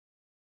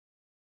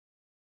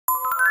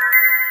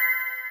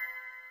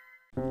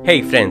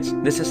Hey friends,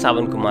 this is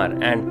Savan Kumar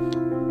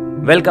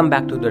and welcome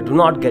back to the Do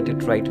Not Get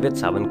It Right with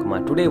Savan Kumar.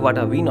 Today what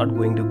are we not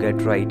going to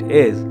get right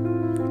is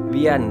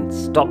we are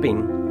not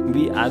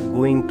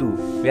going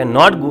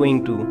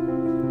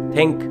to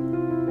think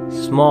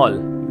small,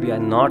 we are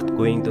not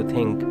going to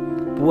think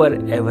poor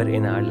ever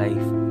in our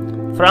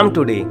life. From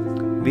today,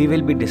 we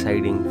will be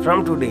deciding,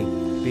 from today,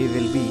 we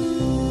will be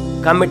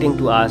committing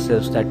to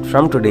ourselves that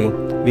from today,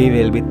 we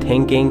will be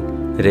thinking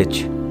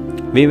rich.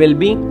 We will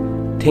be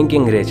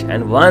thinking rich,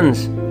 and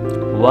once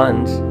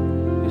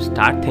you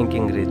start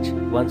thinking rich,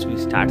 once we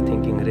start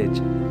thinking rich,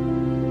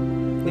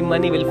 the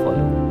money will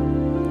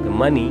follow. The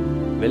money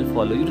will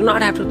follow. You do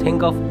not have to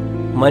think of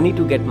money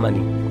to get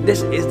money.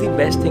 This is the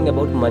best thing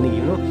about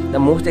money. The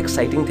most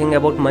exciting thing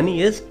about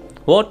money is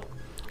what?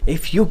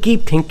 If you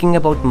keep thinking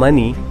about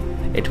money,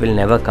 it will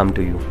never come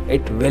to you.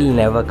 It will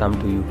never come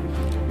to you.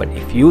 But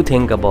if you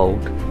think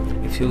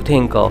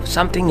of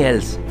something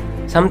else,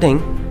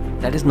 something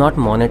that is not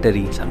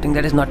monetary, something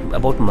that is not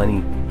about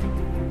money,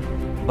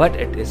 but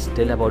it is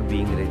still about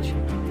being rich.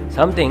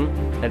 Something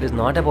that is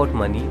not about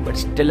money, but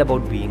still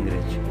about being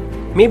rich.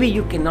 Maybe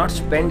you cannot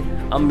spend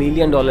 $1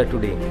 million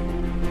today,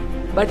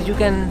 but you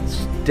can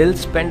still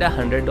spend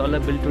 $100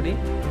 bill today.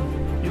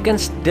 You can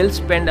still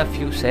spend a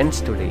few cents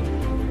today.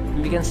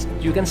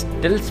 You can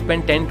still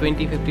spend $10,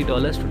 $20,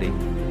 $50 today,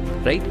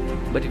 right?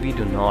 But we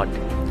do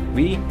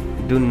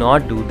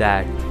not do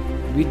that.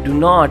 We do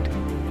not,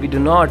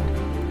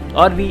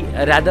 or we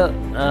rather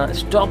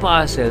stop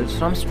ourselves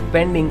from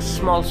spending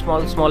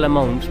small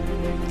amounts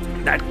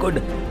that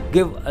could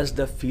give us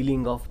the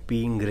feeling of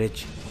being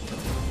rich.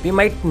 We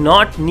might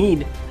not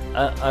need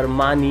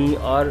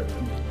Armani or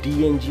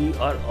D&G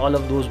or all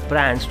of those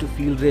brands to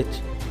feel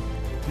rich.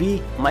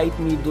 We might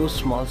need those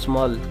small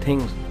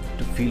things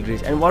to feel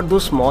rich. And what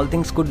those small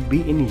things could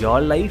be in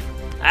your life,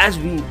 as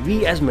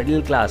we as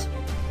middle class,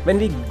 when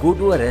we go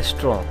to a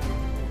restaurant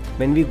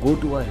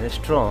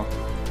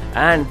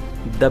and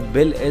the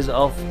bill is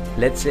of,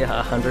 let's say,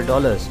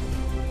 $100,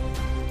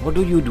 what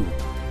do?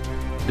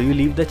 Do you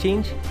leave the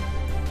change?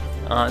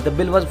 The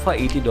bill was for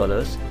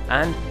 $80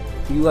 and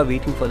you are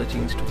waiting for the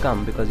change to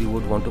come because you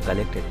would want to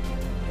collect it.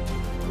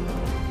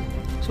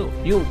 So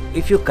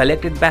if you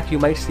collect it back, you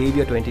might save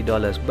your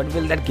 $20, but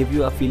will that give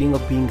you a feeling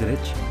of being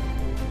rich?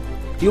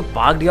 You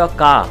parked your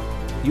car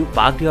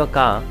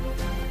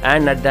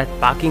and at that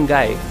parking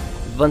guy,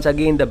 once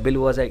again the bill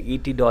was at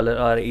 $80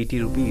 or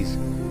 80 rupees.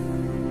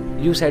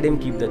 You said him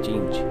keep the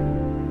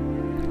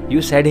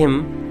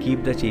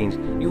change.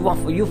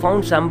 You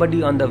found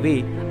somebody on the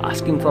way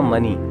asking for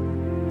money.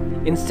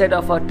 Instead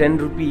of a 10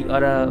 rupee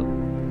or a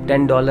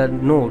 $10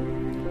 note,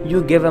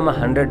 you give him a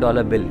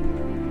 $100 bill.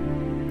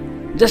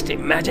 Just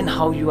imagine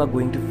how you are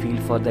going to feel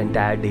for the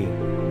entire day.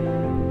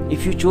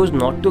 If you chose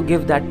not to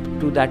give that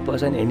to that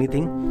person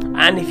anything,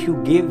 and if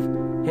you gave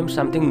him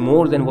something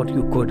more than what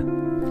you could,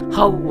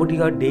 how would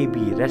your day be,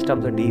 rest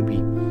of the day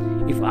be?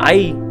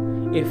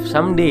 If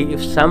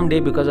someday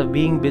because of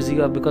being busy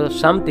or because of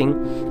something,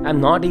 I'm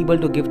not able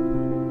to give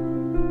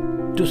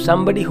to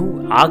somebody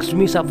who asked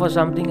me for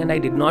something and I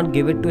did not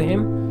give it to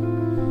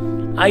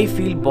him, I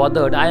feel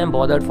bothered. I am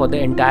bothered for the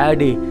entire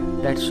day.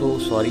 That's so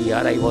sorry,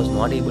 yaar, I was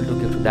not able to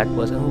give to that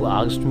person who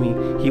asked me.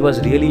 He was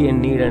really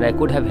in need and I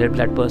could have helped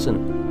that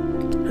person.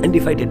 And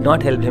if I did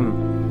not help him,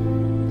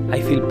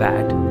 I feel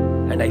bad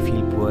and I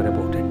feel poor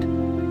about it.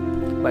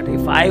 But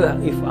if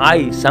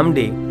I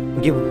someday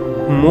give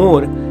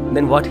more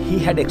than what he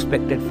had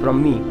expected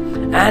from me,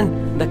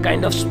 and the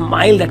kind of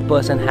smile that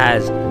person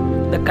has,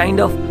 the kind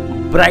of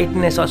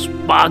brightness or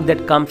spark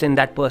that comes in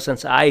that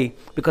person's eye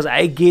because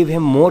I gave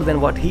him more than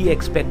what he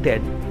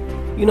expected,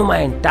 my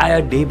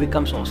entire day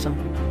becomes awesome.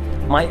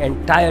 My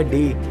entire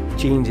day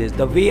changes.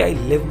 The way I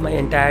live my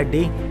entire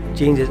day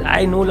changes.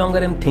 I no longer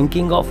am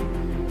thinking of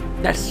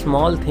that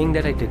small thing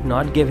that I did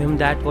not give him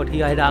that what he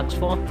had asked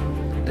for.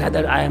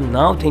 Rather, I am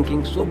now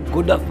thinking so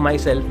good of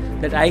myself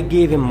that I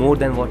gave him more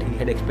than what he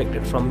had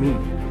expected from me.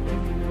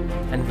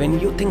 And when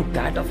you think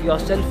that of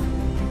yourself,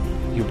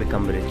 you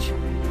become rich.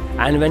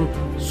 And when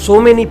so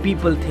many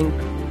people think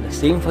the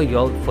same for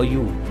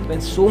you,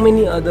 when so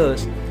many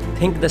others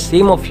think the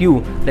same of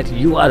you, that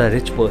you are a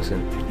rich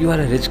person, you are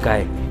a rich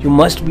guy, you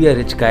must be a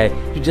rich guy,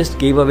 you just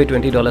gave away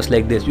 $20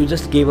 like this, you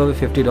just gave away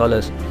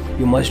 $50,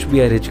 you must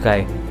be a rich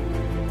guy.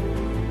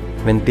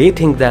 When they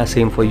think the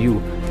same for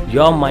you,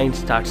 your mind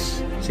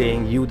starts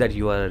saying you that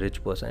you are a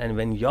rich person. And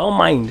when your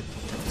mind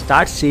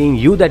starts saying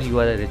you that you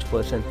are a rich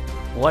person,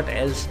 what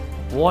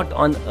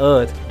on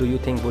earth do you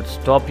think would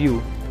stop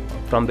you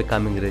from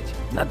becoming rich?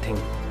 Nothing.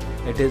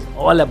 It is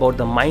all about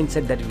the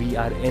mindset that we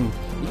are in.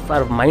 If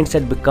our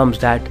mindset becomes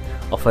that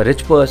of a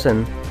rich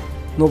person,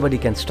 nobody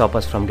can stop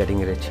us from getting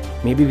rich.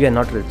 Maybe we are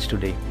not rich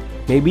today.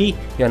 But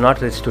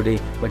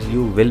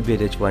you will be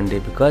rich one day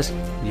because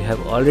you have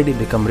already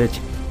become rich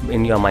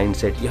in your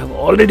mindset. You have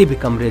already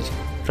become rich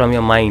from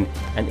your mind,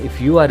 and if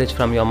you are rich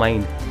from your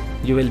mind,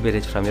 you will be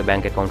rich from your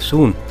bank account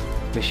soon.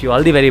 Wish you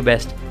all the very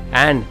best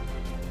and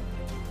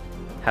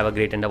have a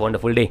great and a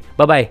wonderful day.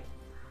 Bye bye.